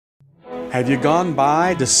Have you gone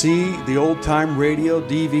by to see the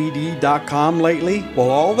oldtimeradiodvd.com lately? Well,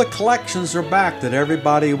 all the collections are back that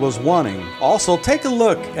everybody was wanting. Also, take a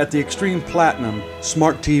look at the Extreme Platinum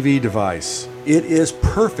Smart TV device. It is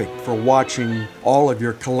perfect for watching all of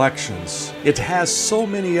your collections. It has so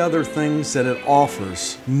many other things that it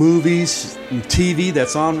offers. Movies, and TV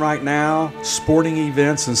that's on right now, sporting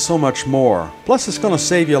events, and so much more. Plus, it's going to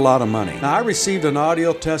save you a lot of money. Now, I received an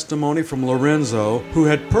audio testimony from Lorenzo, who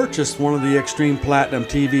had purchased one of the Extreme Platinum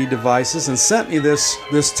TV devices and sent me this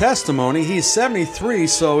testimony. He's 73,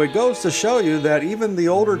 so it goes to show you that even the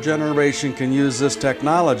older generation can use this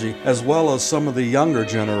technology, as well as some of the younger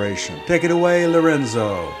generation. Take it away,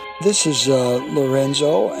 Lorenzo. This is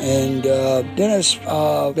Lorenzo, and Dennis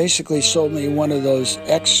basically sold me one of those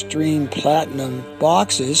Extreme Platinum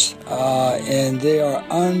boxes, and they are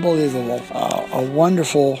unbelievable. A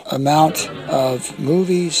wonderful amount of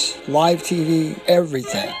movies, live TV,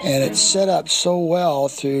 everything. And it's set up so well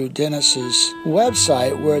through Dennis's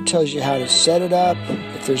website, where it tells you how to set it up,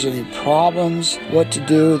 if there's any problems, what to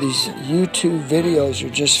do. These YouTube videos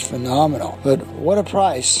are just phenomenal. But what a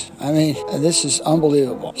price. I mean, this is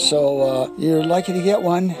unbelievable. So you're lucky to get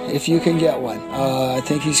one if you can get one. I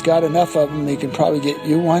think he's got enough of them. He can probably get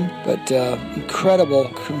you one. But incredible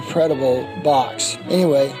box.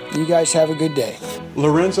 Anyway, you guys have a good day.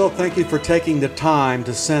 Lorenzo, thank you for taking the time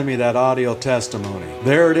to send me that audio testimony.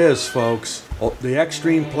 There it is, folks. The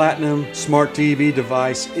Extreme Platinum Smart TV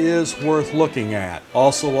device is worth looking at.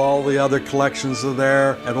 Also, all the other collections are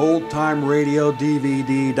there at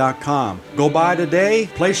oldtimeradiodvd.com. Go by today,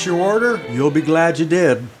 place your order, you'll be glad you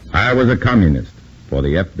did. I was a communist for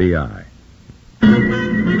the FBI.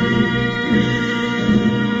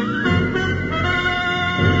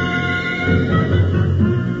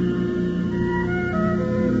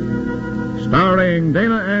 Starring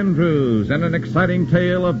Dana Andrews in an exciting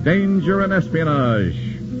tale of danger and espionage.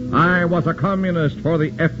 I was a communist for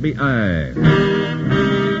the FBI.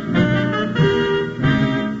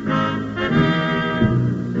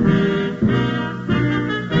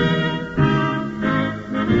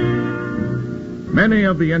 Many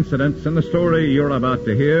of the incidents in the story you're about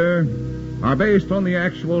to hear are based on the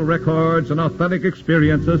actual records and authentic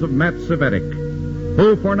experiences of Matt Cvetic,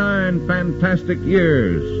 who for 9 fantastic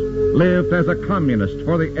years lived as a communist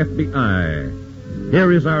for the FBI.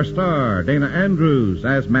 Here is our star, Dana Andrews,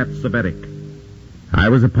 as Matt Cvetic. I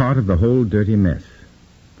was a part of the whole dirty mess.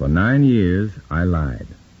 For 9 years, I lied.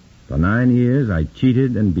 For 9 years, I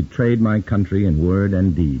cheated and betrayed my country in word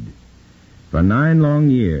and deed. For 9 long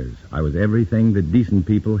years, I was everything that decent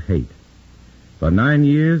people hate. For 9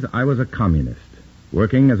 years, I was a communist,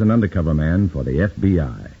 working as an undercover man for the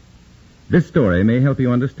FBI. This story may help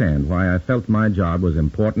you understand why I felt my job was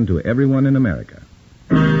important to everyone in America.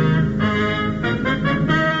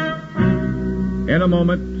 In a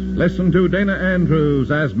moment, listen to Dana Andrews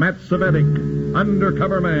as Matt Cvetic,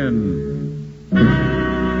 Undercover Man.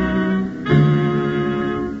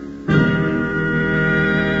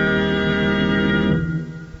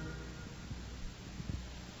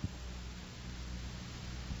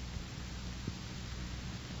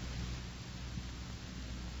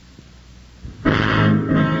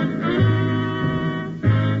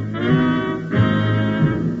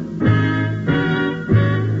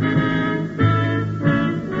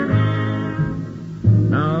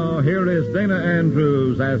 Dana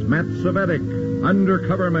Andrews as Matt Cvetic,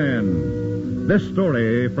 Undercover Man. This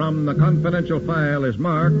story from the confidential file is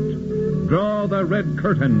marked, Draw the Red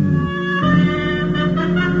Curtain.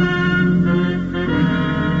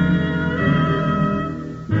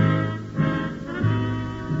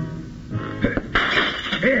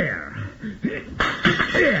 Here.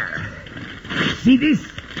 See this?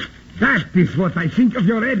 That is what I think of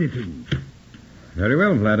your editing. Very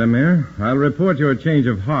well, Vladimir. I'll report your change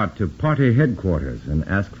of heart to party headquarters and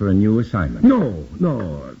ask for a new assignment. No.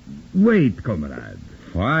 Wait, comrade.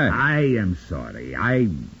 Why? I am sorry. I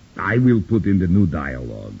will put in the new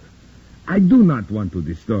dialogue. I do not want to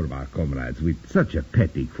disturb our comrades with such a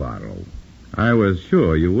petty quarrel. I was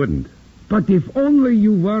sure you wouldn't. But if only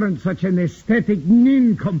you weren't such an aesthetic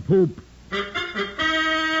nincompoop.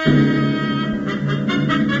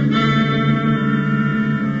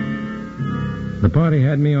 The party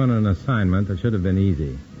had me on an assignment that should have been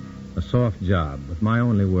easy. A soft job, with my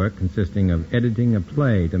only work consisting of editing a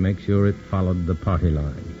play to make sure it followed the party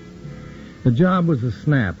line. The job was a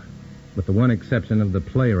snap, with the one exception of the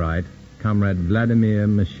playwright, Comrade Vladimir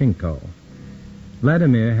Mashenko.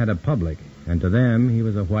 Vladimir had a public, and to them he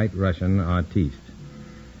was a white Russian artiste.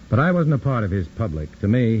 But I wasn't a part of his public. To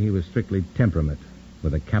me, he was strictly temperament,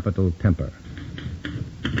 with a capital temper.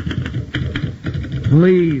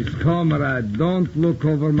 Please, comrade, don't look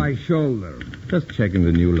over my shoulder. Just checking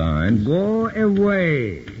the new lines. Go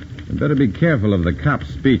away. You better be careful of the cop's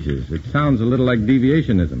speeches. It sounds a little like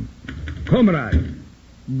deviationism. Comrade,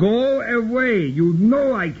 go away. You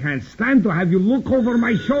know I can't stand to have you look over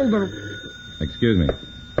my shoulder. Excuse me.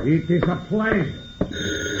 It is a pleasure.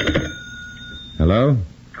 Hello?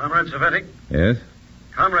 Comrade Savetic? Yes?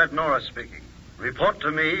 Comrade Norris speaking. Report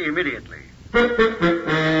to me immediately.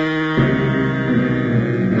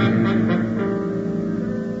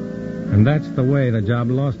 And that's the way the job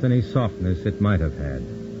lost any softness it might have had.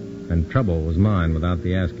 And trouble was mine without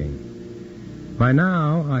the asking. By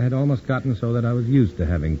now, I had almost gotten so that I was used to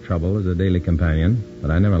having trouble as a daily companion,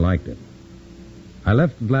 but I never liked it. I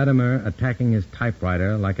left Vladimir attacking his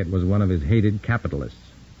typewriter like it was one of his hated capitalists,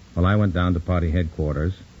 while I went down to party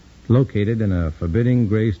headquarters, located in a forbidding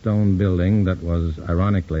gray stone building that was,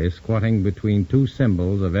 ironically, squatting between two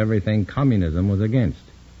symbols of everything communism was against,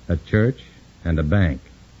 a church and a bank.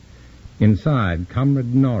 Inside,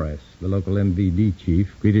 Comrade Norris, the local MVD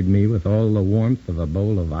chief, greeted me with all the warmth of a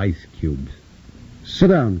bowl of ice cubes. Sit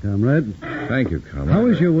down, comrade. Thank you, comrade. How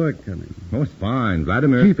is your work coming? Oh, it's fine.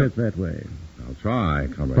 Vladimir... Keep it that way. I'll try,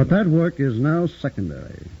 comrade. But that work is now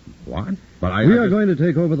secondary. What? But We are going to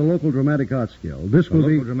take over the local dramatic arts guild. This will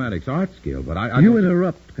local be... dramatics art skill, but You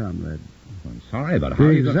interrupt, comrade. I'm sorry, but how The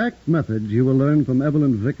are you exact methods you will learn from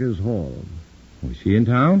Evelyn Vickers Hall. Was she in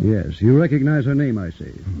town? Yes, you recognize her name, I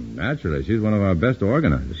see. Naturally. She's one of our best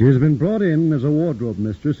organizers. She has been brought in as a wardrobe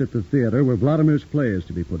mistress at the theater where Vladimir's play is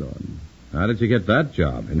to be put on. How did she get that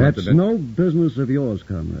job? It must That's have been- no business of yours,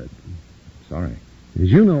 comrade. Sorry. As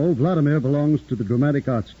you know, Vladimir belongs to the Dramatic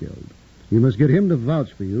Arts Guild. You must get him to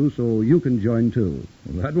vouch for you so you can join, too.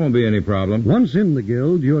 Well, that won't be any problem. Once in the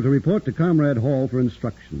guild, you are to report to Comrade Hall for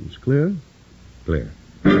instructions. Clear? Clear.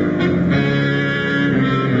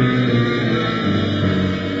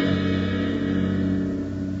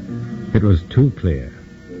 It was too clear,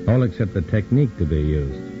 all except the technique to be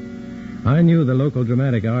used. I knew the local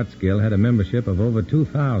dramatic arts guild had a membership of over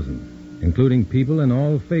 2,000, including people in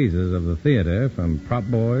all phases of the theater, from prop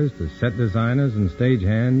boys to set designers and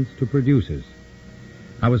stagehands to producers.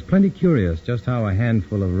 I was plenty curious just how a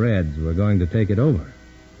handful of Reds were going to take it over.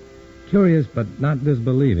 Curious but not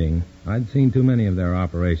disbelieving, I'd seen too many of their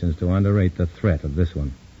operations to underrate the threat of this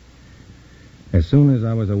one. As soon as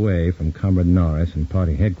I was away from Comrade Norris and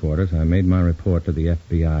party headquarters, I made my report to the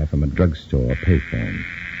FBI from a drugstore payphone.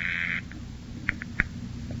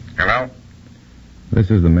 Hello? This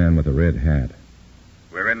is the man with the red hat.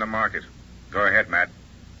 We're in the market. Go ahead, Matt.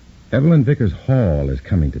 Evelyn Vickers Hall is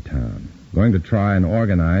coming to town, going to try and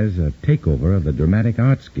organize a takeover of the Dramatic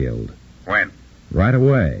Arts Guild. When? Right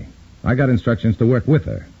away. I got instructions to work with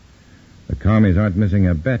her. The commies aren't missing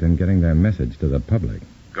a bet in getting their message to the public.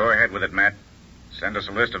 Go ahead with it, Matt. Send us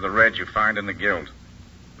a list of the Reds you find in the guild.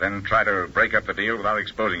 Then try to break up the deal without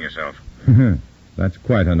exposing yourself. That's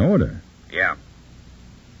quite an order. Yeah.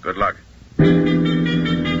 Good luck.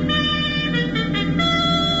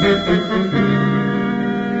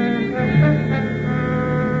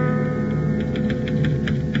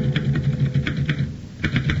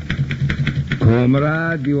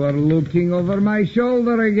 Comrade, you are looking over my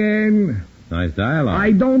shoulder again. Nice dialogue.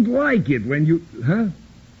 I don't like it when you... Huh?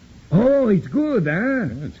 Oh, it's good, huh?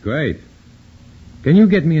 That's great. Can you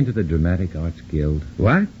get me into the Dramatic Arts Guild?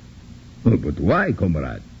 What? Oh, but why,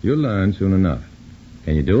 comrade? You'll learn soon enough.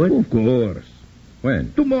 Can you do it? Of course.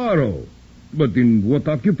 When? Tomorrow. But in what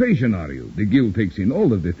occupation are you? The guild takes in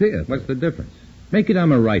all of the theater. What's the difference? Make it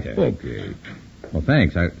I'm a writer. Okay. Well,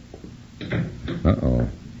 thanks. Uh-oh.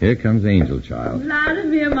 Here comes Angel Child.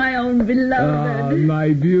 Vladimir, my own beloved. Ah, my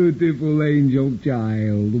beautiful angel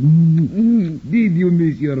child. Did you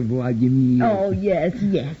miss your Vladimir? Oh, yes,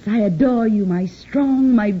 yes. I adore you, my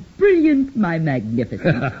strong, my brilliant, my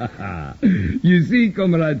magnificent. You see,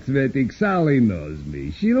 Comrade Svetik, Sally knows me.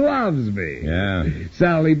 She loves me. Yeah.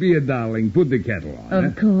 Sally, be a darling. Put the kettle on.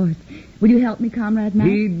 Of course. Will you help me, Comrade Matt?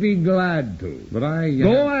 He'd be glad to. But I...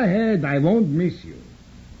 Go ahead. I won't miss you.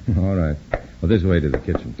 All right. Well, this way to the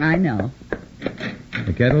kitchen. I know.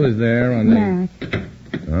 The kettle is there on the... Matt,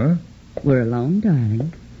 Huh? we're alone,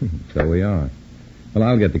 darling. So we are. Well,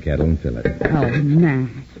 I'll get the kettle and fill it. Oh, Matt,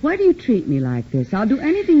 why do you treat me like this? I'll do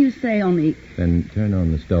anything you say, only... Then turn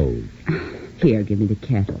on the stove. Here, give me the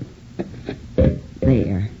kettle.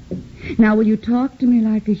 There. Now, will you talk to me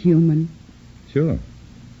like a human? Sure.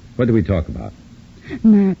 What do we talk about?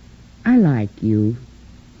 Matt, I like you.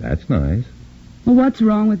 That's nice. Well, what's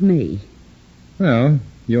wrong with me? Well,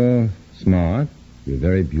 you're smart. You're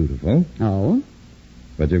very beautiful. Oh?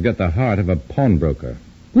 But you've got the heart of a pawnbroker.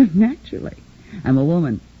 Well, naturally. I'm a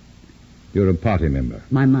woman. You're a party member.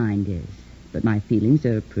 My mind is, but my feelings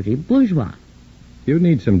are pretty bourgeois. You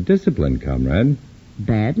need some discipline, comrade.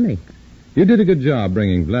 Badly. You did a good job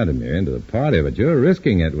bringing Vladimir into the party, but you're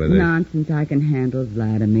risking it with it. Nonsense, I can handle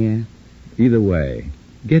Vladimir. Either way,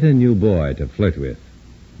 get a new boy to flirt with.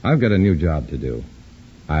 I've got a new job to do.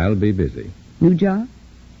 I'll be busy. New job?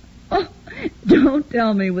 Oh, don't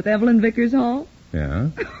tell me, with Evelyn Vickers Hall? Yeah?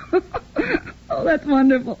 Oh, that's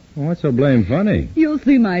wonderful. Well, what's so blame funny? You'll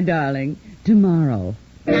see, my darling, tomorrow.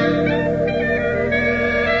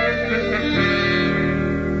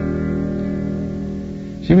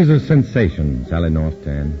 She was a sensation, Sally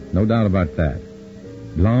Northstand. No doubt about that.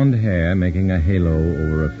 Blonde hair making a halo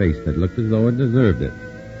over a face that looked as though it deserved it.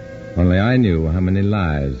 Only I knew how many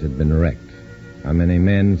lives had been wrecked, how many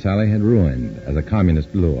men Sally had ruined as a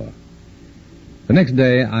communist lure. The next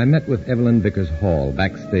day, I met with Evelyn Vickers Hall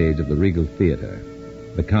backstage of the Regal Theater.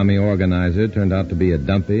 The commie organizer turned out to be a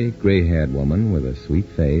dumpy, gray-haired woman with a sweet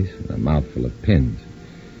face and a mouthful of pins.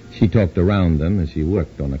 She talked around them as she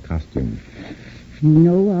worked on a costume. You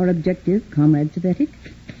know our objective, Comrade Savetic?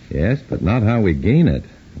 Yes, but not how we gain it.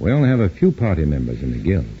 We only have a few party members in the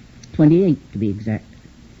guild. 28, to be exact.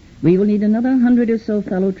 We will need another 100 or so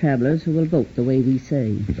fellow travelers who will vote the way we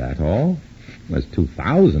say. Is that all? There's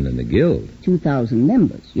 2,000 in the guild. 2,000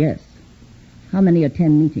 members, yes. How many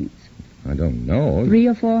attend meetings? I don't know.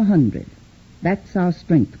 300 or 400. That's our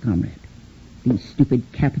strength, comrade. These stupid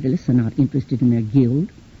capitalists are not interested in their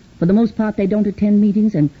guild. For the most part, they don't attend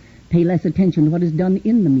meetings and pay less attention to what is done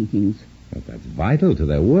in the meetings. But that's vital to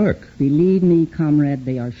their work. Believe me, comrade,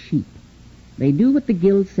 they are sheep. They do what the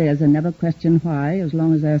guild says and never question why, as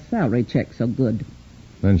long as their salary checks are good.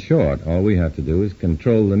 In short, all we have to do is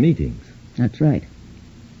control the meetings. That's right.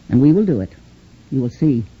 And we will do it. You will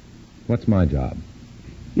see. What's my job?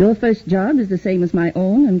 Your first job is the same as my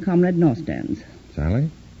own and Comrade Norstand's. Sally?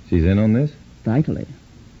 She's in on this? Vitally.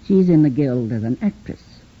 She's in the guild as an actress.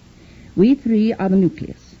 We three are the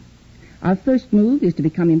nucleus. Our first move is to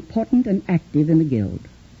become important and active in the guild.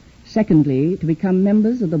 Secondly, to become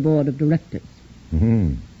members of the board of directors.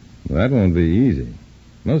 Well, that won't be easy.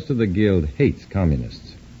 Most of the guild hates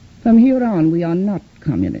communists. From here on, we are not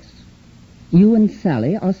communists. You and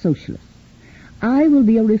Sally are socialists. I will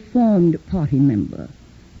be a reformed party member,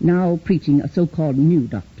 now preaching a so-called new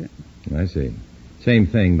doctrine. I see. Same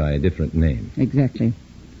thing by a different name. Exactly.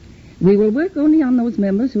 We will work only on those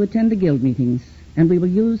members who attend the guild meetings, and we will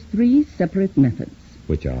use 3 separate methods.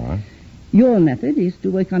 Which are? Your method is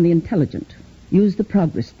to work on the intelligent. Use the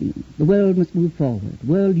progress theme. The world must move forward.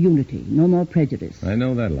 World unity. No more prejudice. I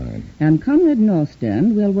know that line. And Comrade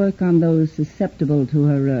Norstand will work on those susceptible to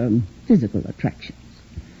her physical attractions.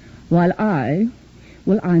 While I'm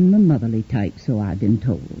the motherly type, so I've been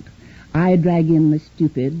told. I drag in the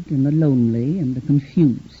stupid and the lonely and the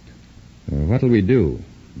confused. What'll we do?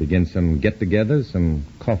 Begin some get-togethers, some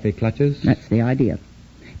coffee clutches? That's the idea.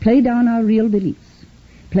 Play down our real beliefs.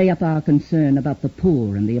 Play up our concern about the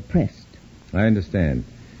poor and the oppressed. I understand.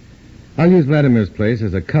 I'll use Vladimir's place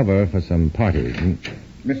as a cover for some parties.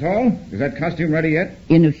 Miss Hall, is that costume ready yet?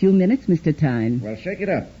 In a few minutes, Mr. Tyne. Well, shake it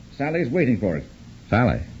up. Sally's waiting for it.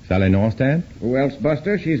 Sally? Sally Norstand? Who else,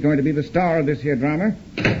 Buster? She's going to be the star of this here drama.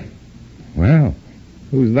 Well,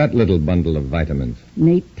 who's that little bundle of vitamins?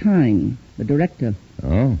 Nate Tyne, the director.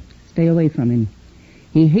 Oh. Stay away from him.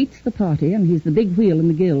 He hates the party, and he's the big wheel in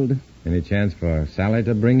the guild. Any chance for Sally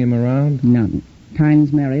to bring him around? None.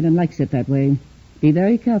 Tyne's married and likes it that way. Be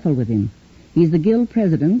very careful with him. He's the guild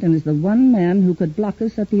president and is the one man who could block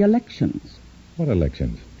us at the elections. What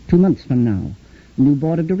elections? 2 months from now. The new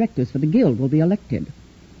board of directors for the guild will be elected.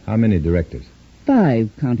 How many directors? 5,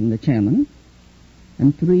 counting the chairman.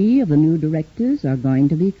 And 3 of the new directors are going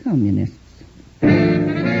to be communists.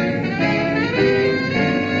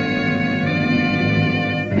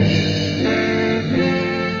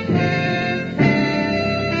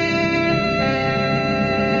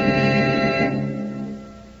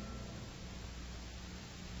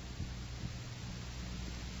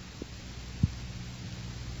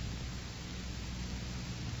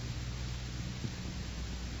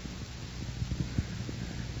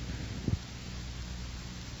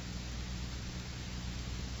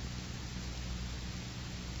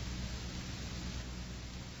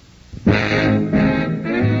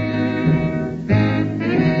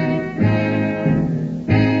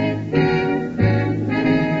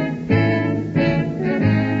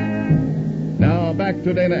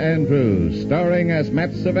 To Dana Andrews, starring as Matt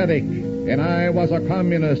Savetic in I Was a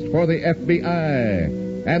Communist for the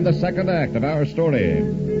FBI, and the second act of our story.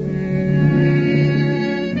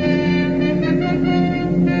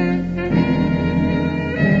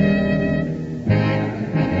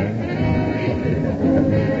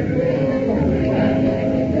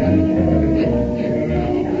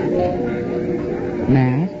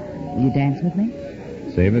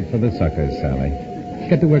 Save it for the suckers, Sally.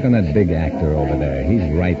 Get to work on that big actor over there.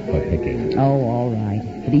 He's ripe for picking. Oh, all right.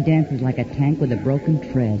 But he dances like a tank with a broken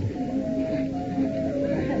tread.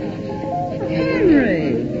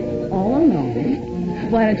 Henry! All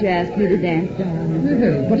alone? Why don't you ask me to dance, darling?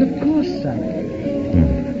 Well, but of course, Sally.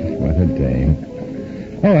 What a dame.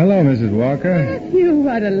 Oh, hello, Mrs. Walker. You,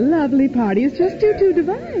 what a lovely party. It's just too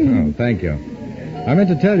divine. Oh, thank you. I meant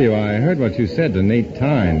to tell you, I heard what you said to Nate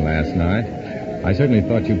Tyne last night. I certainly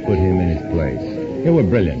thought you put him in his place. You were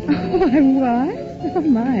brilliant. Oh, I was? Oh,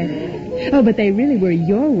 my. Oh, but they really were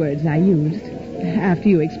your words I used. After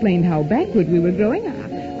you explained how backward we were growing,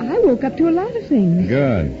 I woke up to a lot of things.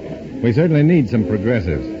 Good. We certainly need some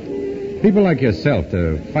progressives. People like yourself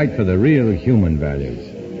to fight for the real human values.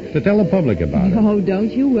 To tell the public about it. Oh,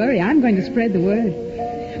 don't you worry. I'm going to spread the word.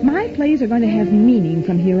 My plays are going to have meaning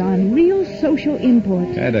from here on, real social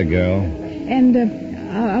import. Atta girl. And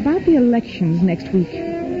about the elections next week,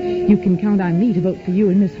 you can count on me to vote for you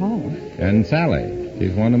and Miss Hall. And Sally.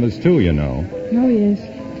 She's one of us, too, you know. Oh, yes.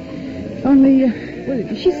 Only,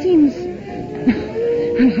 well, she seems...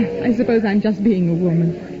 I suppose I'm just being a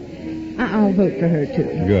woman. I'll vote for her, too.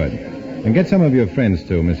 Good. And get some of your friends,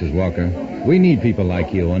 too, Mrs. Walker. We need people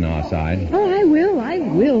like you on our side. Oh, I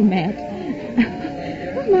will, Matt.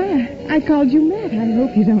 Oh, my, I called you Matt. I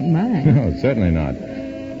hope you don't mind. No, certainly not.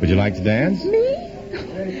 Would you like to dance? Me?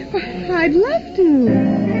 I'd love to.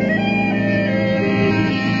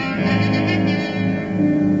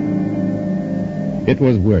 It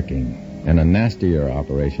was working, and a nastier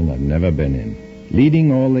operation I've never been in.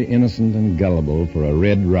 Leading all the innocent and gullible for a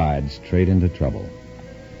red ride straight into trouble.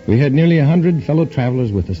 We had nearly 100 fellow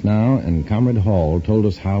travelers with us now, and Comrade Hall told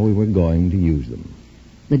us how we were going to use them.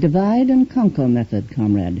 The divide and conquer method,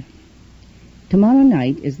 comrade. Tomorrow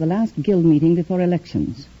night is the last guild meeting before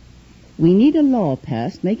elections. We need a law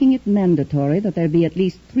passed making it mandatory that there be at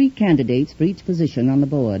least 3 candidates for each position on the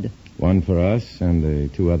board. One for us and the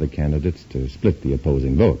 2 other candidates to split the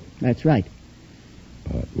opposing vote. That's right.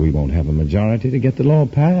 But we won't have a majority to get the law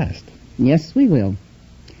passed. Yes, we will.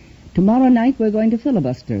 Tomorrow night we're going to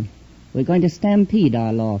filibuster. We're going to stampede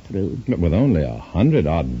our law through. But with only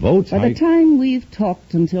 100-odd votes... By the time we've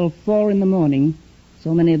talked until 4 a.m,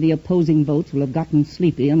 so many of the opposing votes will have gotten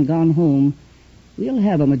sleepy and gone home. We'll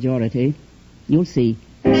have a majority. You'll see.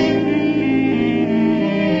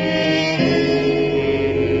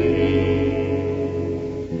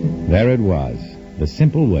 There it was. The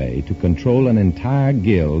simple way to control an entire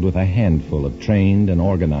guild with a handful of trained and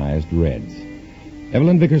organized Reds.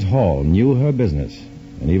 Evelyn Vickers Hall knew her business,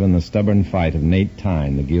 and even the stubborn fight of Nate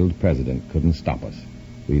Tyne, the guild president, couldn't stop us.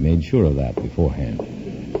 We made sure of that beforehand.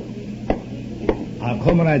 Our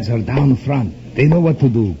comrades are down front. They know what to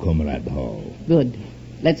do, Comrade Hall. Good.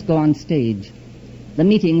 Let's go on stage. The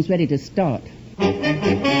meeting's ready to start.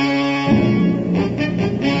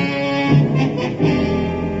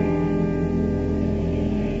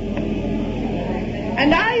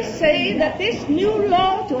 And I say that this new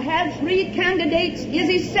law to have 3 candidates is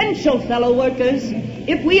essential, fellow workers,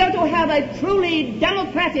 if we are to have a truly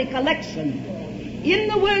democratic election. In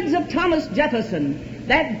the words of Thomas Jefferson,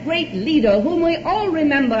 that great leader whom we all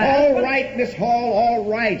remember... All right, Miss Hall, all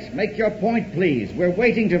right. Make your point, please. We're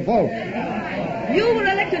waiting to vote. You were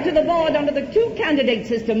elected to the board under the 2-candidate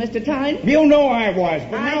system, Mr. Tyne. You know I was,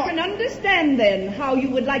 but I can understand, then, how you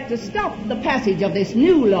would like to stop the passage of this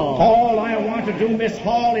new law. All I want to do, Miss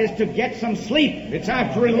Hall, is to get some sleep. It's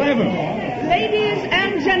after 11. Ladies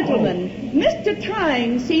and gentlemen, Mr.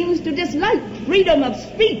 Tyne seems to dislike freedom of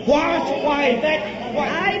speech. What? Why, that... What?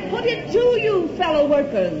 I put it to you, fellow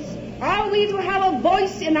workers. Are we to have a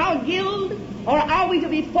voice in our guild, or are we to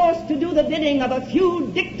be forced to do the bidding of a few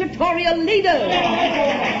dictatorial leaders?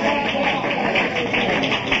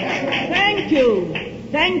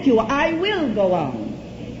 Thank you. I will go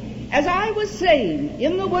on. As I was saying,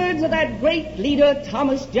 in the words of that great leader,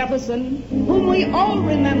 Thomas Jefferson, whom we all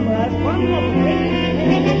remember as one of the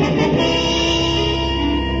greatest...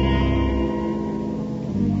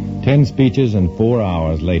 10 speeches and 4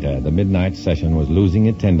 hours later, the midnight session was losing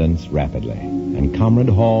attendance rapidly, and Comrade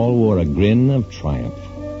Hall wore a grin of triumph.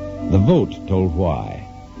 The vote told why.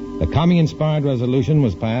 The commie-inspired resolution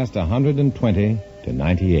was passed 120 to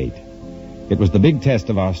 98. It was the big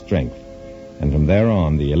test of our strength, and from there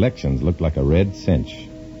on, the elections looked like a red cinch,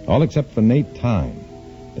 all except for Nate Tyne.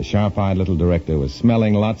 The sharp-eyed little director was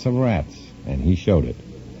smelling lots of rats, and he showed it.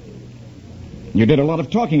 You did a lot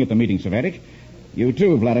of talking at the meeting, Savetic. You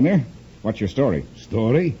too, Vladimir. What's your story?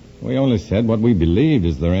 Story? We only said what we believed.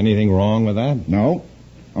 Is there anything wrong with that? No.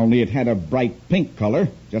 Only it had a bright pink color,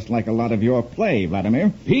 just like a lot of your play,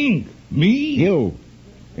 Vladimir. Pink? Me? You.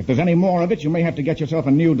 If there's any more of it, you may have to get yourself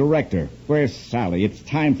a new director. Where's Sally? It's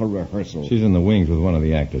time for rehearsal. She's in the wings with one of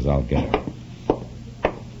the actors. I'll get her.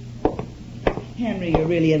 Henry, you're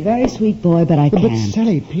really a very sweet boy, but I can't. But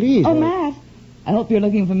Sally, please. Oh, Matt, I hope you're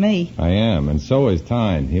looking for me. I am, and so is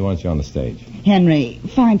Tyne. He wants you on the stage. Henry,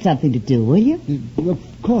 find something to do, will you? Of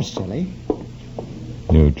course, Sally.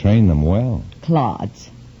 You train them well. Clods.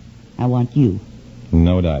 I want you.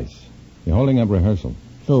 No dice. You're holding up rehearsal.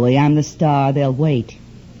 Phooey, I'm the star. They'll wait.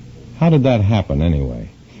 How did that happen, anyway?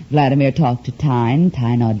 Vladimir talked to Tyne.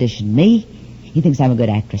 Tyne auditioned me. He thinks I'm a good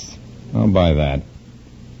actress. I'll buy that.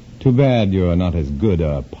 Too bad you're not as good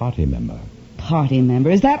a party member. Party member?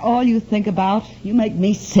 Is that all you think about? You make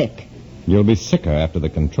me sick. You'll be sicker after the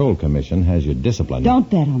Control Commission has you disciplined. Don't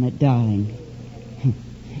bet on it, darling.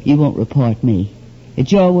 You won't report me.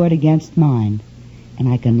 It's your word against mine. And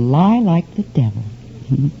I can lie like the devil.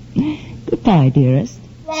 Goodbye, dearest.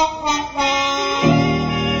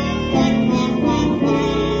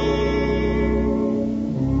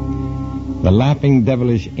 The laughing,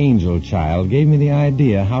 devilish angel child gave me the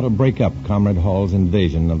idea how to break up Comrade Hall's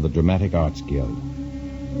invasion of the Dramatic Arts Guild.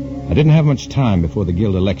 I didn't have much time before the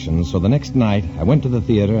guild election, so the next night I went to the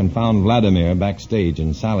theater and found Vladimir backstage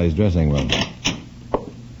in Sally's dressing room.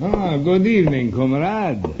 Ah, good evening,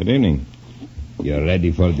 comrade. Good evening. You're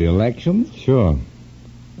ready for the elections? Sure.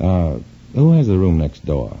 Who has the room next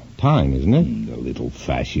door? Tyne, isn't it? The little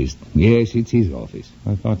fascist. Yes, it's his office.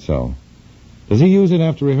 I thought so. Does he use it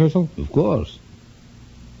after rehearsal? Of course.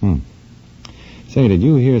 Say, did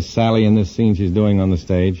you hear Sally in this scene she's doing on the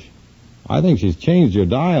stage? I think she's changed your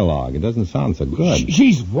dialogue. It doesn't sound so good.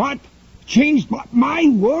 She's what? Changed my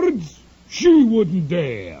words? She wouldn't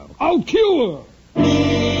dare. I'll kill her.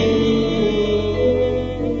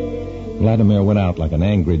 Vladimir went out like an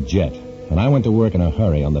angry jet, and I went to work in a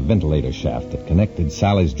hurry on the ventilator shaft that connected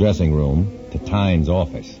Sally's dressing room to Tyne's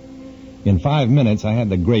office. In 5 minutes, I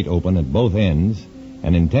had the grate open at both ends,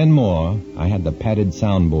 and in 10 more, I had the padded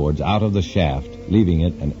soundboards out of the shaft, leaving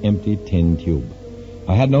it an empty tin tube.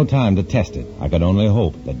 I had no time to test it. I could only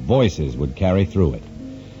hope that voices would carry through it.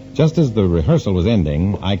 Just as the rehearsal was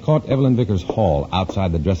ending, I caught Evelyn Vickers Hall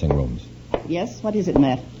outside the dressing rooms. Yes, what is it,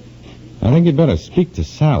 Matt? I think you'd better speak to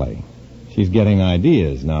Sally. She's getting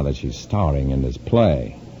ideas now that she's starring in this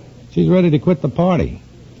play. She's ready to quit the party.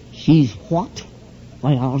 She's what?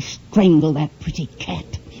 Why, I'll strangle that pretty cat.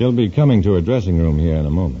 She'll be coming to her dressing room here in a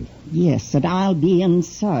moment. Yes, and I'll be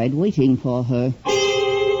inside waiting for her.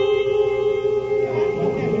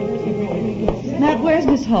 Matt, where's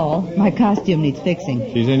Miss Hall? My costume needs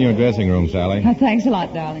fixing. She's in your dressing room, Sally. Thanks a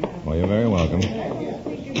lot, darling. Well, you're very welcome.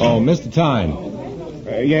 Oh, Mr. Tyne.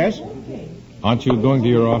 Yes? Aren't you going to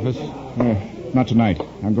your office? Not tonight.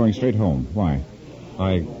 I'm going straight home. Why?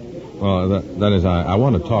 I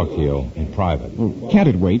want to talk to you in private. Well, can't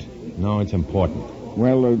it wait? No, it's important.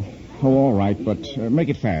 Well, all right, but make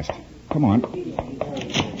it fast. Come on.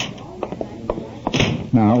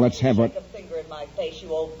 Now, let's have what... Stick a finger in my face, you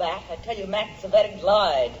old bat. I tell you, Matt Savetic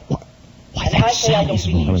lied. Why, and I say I don't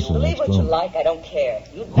believe you. Believe what you like, I don't care.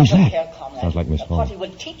 You never care, comrade. Sounds like Miss Hall. The party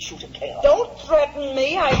will teach you to care. Don't threaten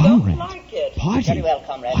me. I Comrade. don't like it. Party? Very well,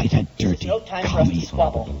 comrade. Why, that dirty There's no time for us to commie.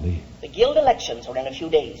 squabble. The guild elections are in a few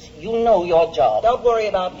days. You know your job. Don't worry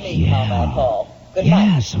about me, Comrade Hall. Good night.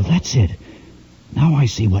 Yeah, so that's it. Now I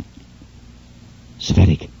see what...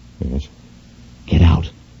 Savetic. Yes? Get out.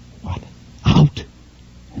 What? Out.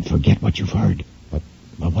 And forget what you've heard. But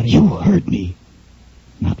what you heard me.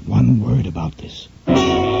 Not one word about this.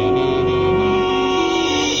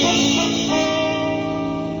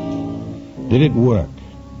 Did it work?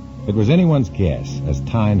 It was anyone's guess as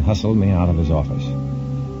Tyne hustled me out of his office.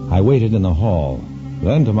 I waited in the hall.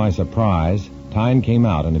 Then, to my surprise, Tyne came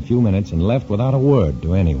out in a few minutes and left without a word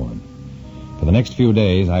to anyone. For the next few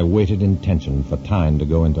days, I waited in tension for Tyne to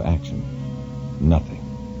go into action. Nothing.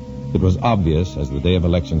 It was obvious as the day of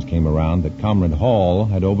elections came around that Comrade Hall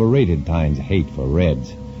had overrated Tyne's hate for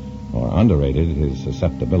Reds, or underrated his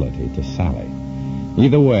susceptibility to Sally.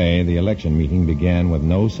 Either way, the election meeting began with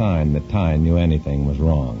no sign that Tyne knew anything was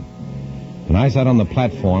wrong. And I sat on the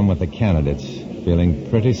platform with the candidates, feeling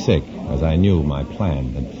pretty sick as I knew my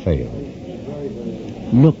plan had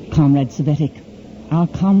failed. Look, Comrade Savetic, our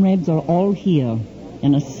comrades are all here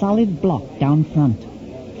in a solid block down front.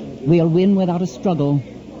 We'll win without a struggle.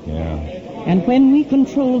 Yeah. And when we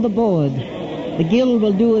control the board, the guild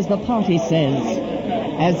will do as the party says,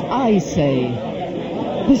 as I say.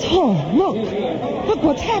 Miss Hall, look! Look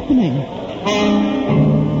what's happening!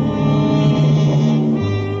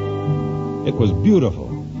 It was beautiful.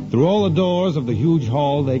 Through all the doors of the huge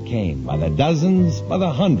hall they came, by the dozens, by the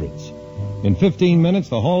hundreds. In 15 minutes,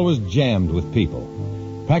 the hall was jammed with people.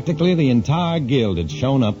 Practically the entire guild had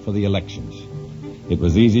shown up for the elections. It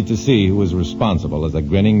was easy to see who was responsible as the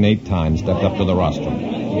grinning Nate Tyne stepped up to the rostrum.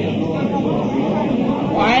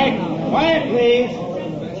 Quiet, please.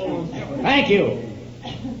 Thank you.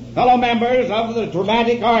 Fellow members of the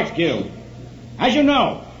Dramatic Arts Guild, as you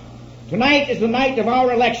know, tonight is the night of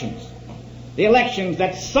our elections. The elections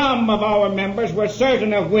that some of our members were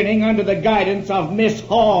certain of winning under the guidance of Miss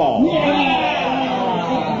Hall.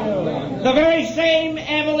 The very same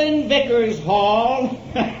Evelyn Vickers Hall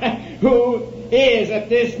who is at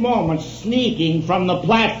this moment sneaking from the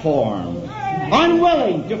platform,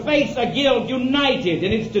 unwilling to face a guild united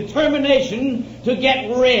in its determination to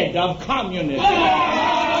get rid of communism.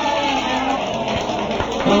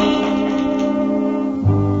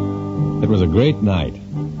 It was a great night,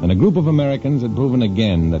 and a group of Americans had proven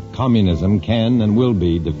again that communism can and will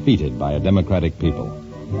be defeated by a democratic people.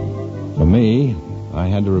 For me, I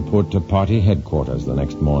had to report to party headquarters the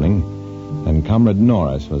next morning, and Comrade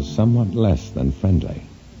Norris was somewhat less than friendly.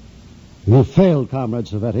 You failed, Comrade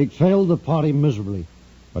Savetic. Failed the party miserably.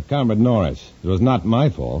 But, Comrade Norris, it was not my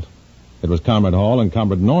fault. It was Comrade Hall and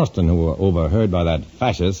Comrade Norston who were overheard by that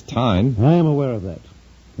fascist Tyne. I am aware of that.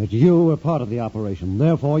 But you were part of the operation.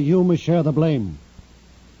 Therefore, you must share the blame.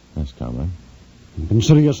 Yes, Comrade. And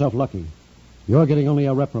consider yourself lucky. You're getting only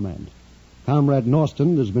a reprimand. Comrade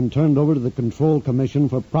Norston has been turned over to the Control Commission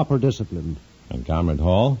for proper discipline. And Comrade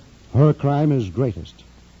Hall? Her crime is greatest.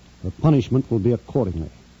 Her punishment will be accordingly.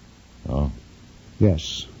 Oh?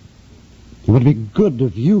 Yes. It would be good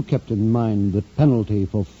if you kept in mind the penalty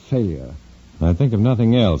for failure. I think of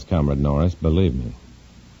nothing else, Comrade Norris, believe me.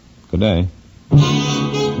 Good day.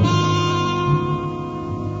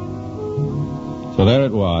 So there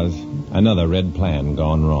it was, another red plan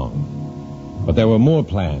gone wrong. But there were more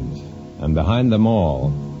plans, and behind them all,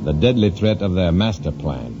 the deadly threat of their master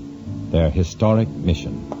plan, their historic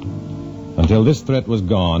mission. Until this threat was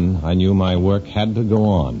gone, I knew my work had to go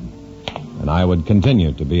on, and I would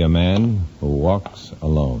continue to be a man who walks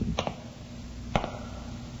alone.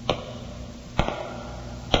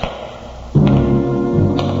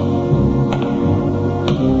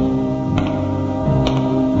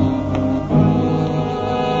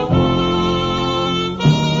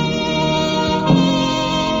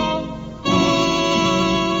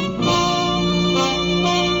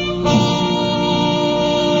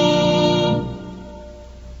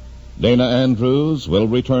 Dana Andrews will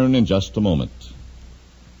return in just a moment.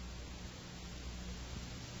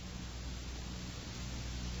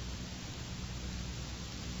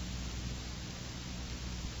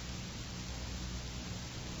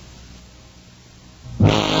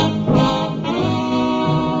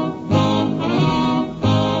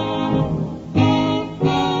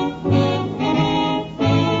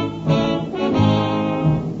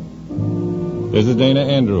 This is Dana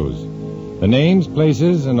Andrews. The names,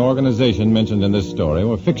 places, and organization mentioned in this story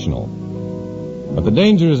were fictional. But the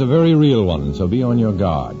danger is a very real one, so be on your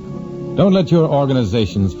guard. Don't let your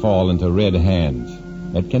organizations fall into red hands.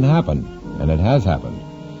 It can happen, and it has happened.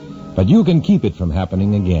 But you can keep it from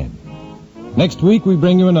happening again. Next week, we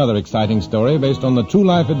bring you another exciting story based on the true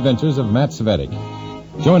life adventures of Matt Svettig.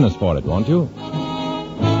 Join us for it, won't you?